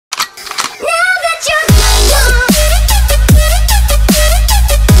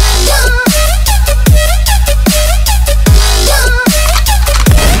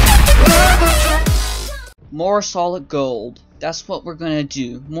more solid gold. That's what we're gonna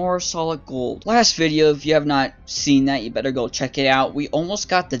do. More solid gold. Last video, if you have not seen that, you better go check it out. We almost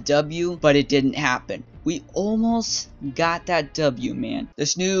got the W, but it didn't happen. We almost got that W, man.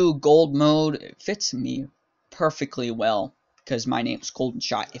 This new gold mode fits me perfectly well because my name's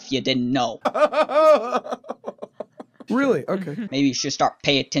GoldenShot, if you didn't know. Really? Okay. Maybe you should start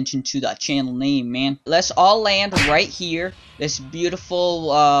paying attention to the channel name, man. Let's all land right here. This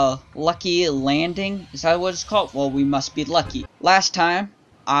beautiful, lucky landing. Is that what it's called? Well, we must be lucky. Last time,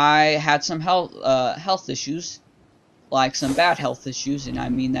 I had some health issues. Like some bad health issues, and I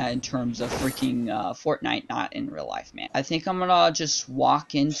mean that in terms of freaking, Fortnite, not in real life, man. I think I'm gonna just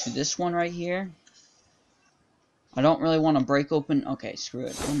walk into this one right here. I don't really want to break open. Okay, screw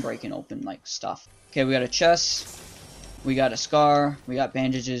it. I'm breaking open, like, stuff. Okay, we got a chest. We got a scar, we got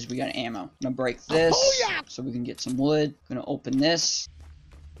bandages, we got ammo. I'm gonna break this so we can get some wood. Gonna open this.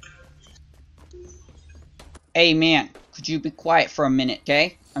 Hey man, could you be quiet for a minute,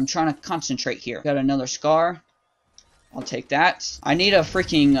 okay? I'm trying to concentrate here. Got another scar. I'll take that. I need a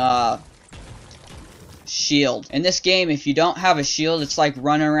freaking shield. In this game, if you don't have a shield, it's like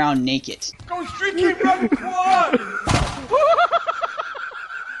running around naked. Go street keep running quad!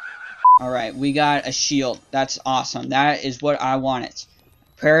 Alright, we got a shield. That's awesome. That is what I wanted.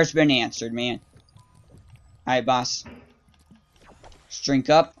 Prayer's been answered, man. Alright, boss. Let's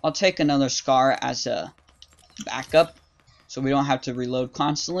drink up. I'll take another scar as a backup, so we don't have to reload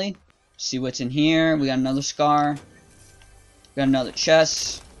constantly. See what's in here. We got another scar. We got another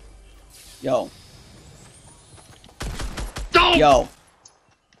chest. Yo. Yo.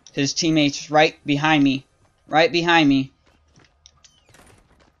 His teammate's right behind me. Right behind me.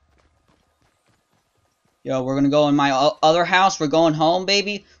 Yo, we're gonna go in my other house. We're going home,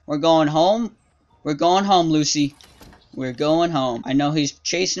 baby. We're going home. We're going home, Lucy. We're going home. I know he's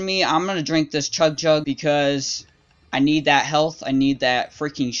chasing me. I'm gonna drink this chug because I need that health. I need that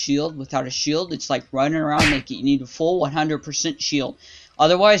freaking shield. Without a shield, it's like running around naked. You need a full 100% shield.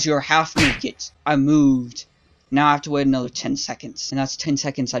 Otherwise, you're half naked. I moved. Now I have to wait another 10 seconds. And that's 10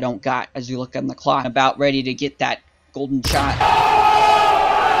 seconds I don't got as you look on the clock. I'm about ready to get that golden shot.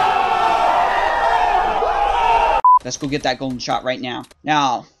 Let's go get that golden shot right now.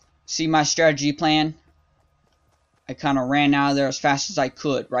 Now, see my strategy plan? I kind of ran out of there as fast as I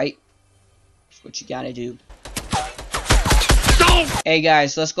could, right? That's what you gotta do. Hey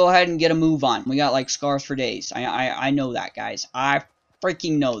guys, let's go ahead and get a move on. We got like scars for days. I know that, guys. I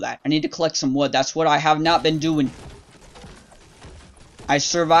freaking know that. I need to collect some wood. That's what I have not been doing. I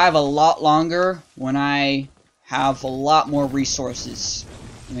survive a lot longer when I have a lot more resources.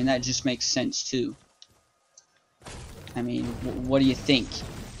 I mean, that just makes sense too. I mean, what do you think?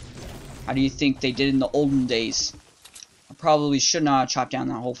 How do you think they did in the olden days? I probably should not have chopped down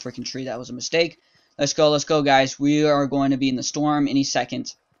that whole freaking tree. That was a mistake. Let's go, guys. We are going to be in the storm any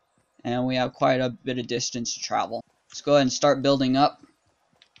second. And we have quite a bit of distance to travel. Let's go ahead and start building up.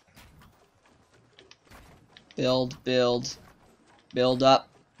 Build, build. Build up,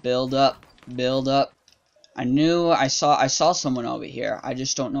 build up, build up. I saw someone over here. I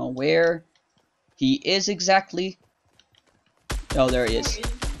just don't know where he is exactly. Oh, there he is.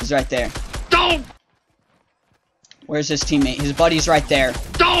 He's right there. Don't! Where's his teammate? His buddy's right there.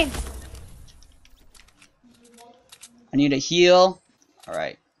 Don't! I need a heal.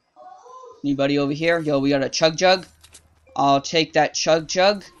 Alright. Anybody over here? Yo, we got a chug jug. I'll take that chug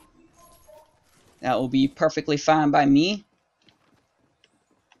jug. That will be perfectly fine by me.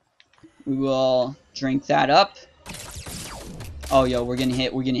 We will drink that up. Oh, yo, we're getting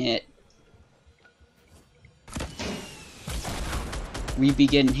hit. We're getting hit. We be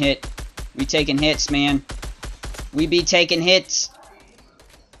getting hit. We taking hits, man. We be taking hits.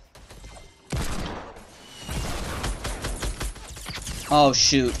 Oh,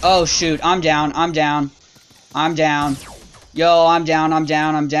 shoot. Oh, shoot. I'm down. I'm down. I'm down. Yo, I'm down. I'm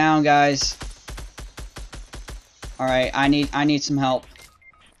down. I'm down, guys. Alright, I need some help.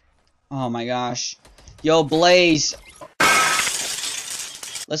 Oh, my gosh. Yo, Blaze.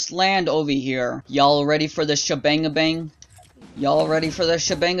 Let's land over here. Y'all ready for the shebang-a-bang? Y'all ready for the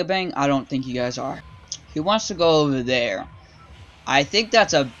shebang-a-bang? I don't think you guys are. He wants to go over there. I think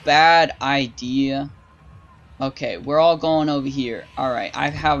that's a bad idea. Okay, we're all going over here. Alright, I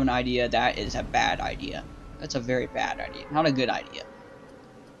have an idea that is a bad idea. That's a very bad idea. Not a good idea.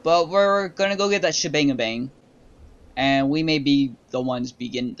 But we're gonna go get that shebang-a-bang. And we may be the ones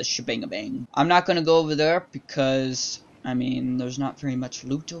begin the shebang-a-bang. I'm not gonna go over there because, I mean, there's not very much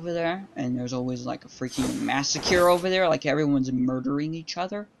loot over there. And there's always like a freaking massacre over there. Like everyone's murdering each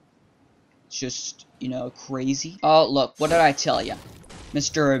other. It's just, you know, crazy. Oh, look, what did I tell you?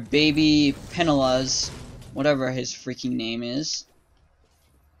 Mr. Baby Penellas whatever his freaking name is.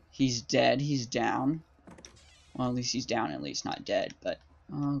 He's dead. He's down. Well, at least he's down, at least not dead, but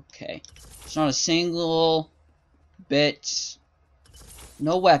okay. It's not a single bit.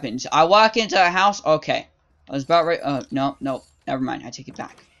 No weapons. I walk into a house. Okay. I was about right. No. Never mind. I take it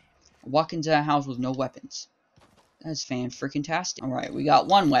back. I walk into a house with no weapons. That's fan-freaking-tastic. Alright, we got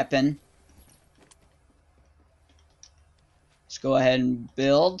one weapon. Let's go ahead and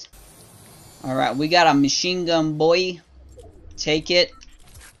build. Alright, we got a machine gun, boy. Take it.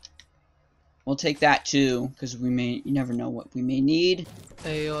 We'll take that too, because you never know what we may need.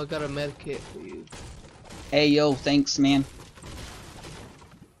 Hey yo, I got a med kit for you. Hey yo, thanks man.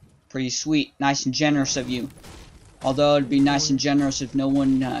 Pretty sweet, nice and generous of you. Although it'd be nice and generous if no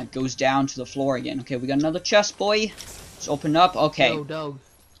one goes down to the floor again. Okay, we got another chest, boy. Let's open up. Okay. Yo, dog.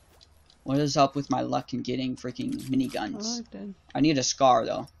 What is up with my luck in getting freaking miniguns? Alright then. I need a scar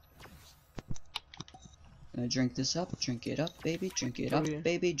though. Gonna drink this up, drink it up, baby, drink it up,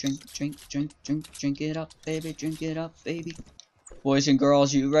 baby, drink it up, baby, drink it up, baby. Boys and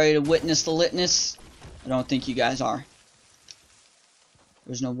girls, you ready to witness the litness? I don't think you guys are.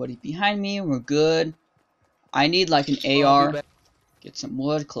 There's nobody behind me, we're good. I need like an AR, get some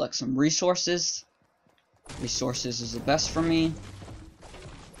wood, collect some resources. Resources is the best for me.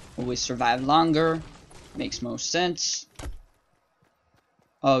 Always survive longer, makes most sense.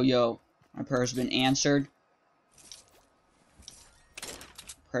 Oh yo, my prayer's been answered.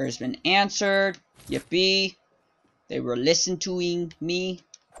 Prayer's been answered. Yippee. They were listening to me.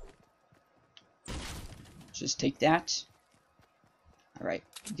 Just take that. Alright,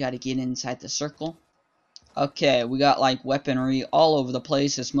 we gotta get inside the circle. Okay, we got like weaponry all over the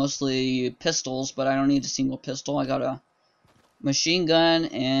place. It's mostly pistols, but I don't need a single pistol. I got a machine gun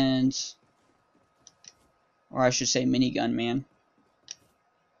and... or I should say minigun, man.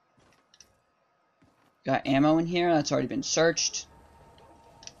 Got ammo in here. That's already been searched.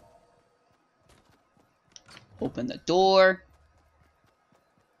 Open the door.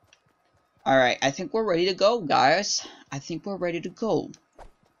 Alright, I think we're ready to go, guys. I think we're ready to go.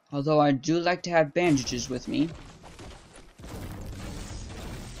 Although I do like to have bandages with me.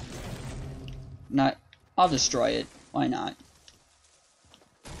 I'll destroy it. Why not?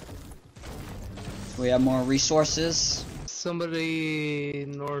 We have more resources. Somebody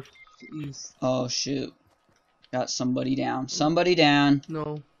northeast. Oh shoot. Got somebody down. Somebody down.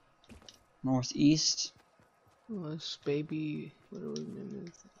 No. Northeast. Oh, it's baby. Whatever his name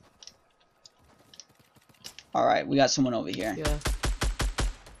is. Alright, we got someone over here. Yeah.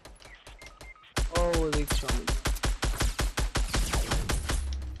 Oh, they shot me.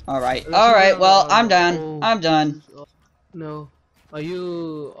 Alright, well, I'm done. Oh. I'm done. No. Are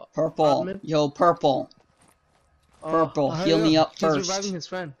you... Purple. Admin? Yo, purple. Purple, heal me up He's first. reviving his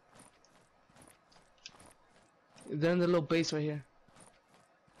friend. They're in the little base right here.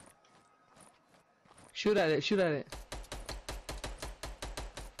 Shoot at it, shoot at it.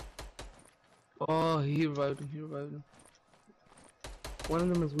 Oh, he revived him, he revived him. One of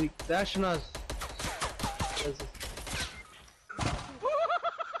them is weak. Dash on us.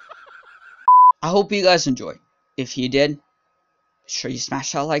 I hope you guys enjoyed. If you did, be sure you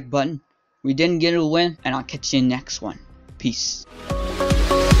smash that like button. We didn't get a win, and I'll catch you in the next one. Peace.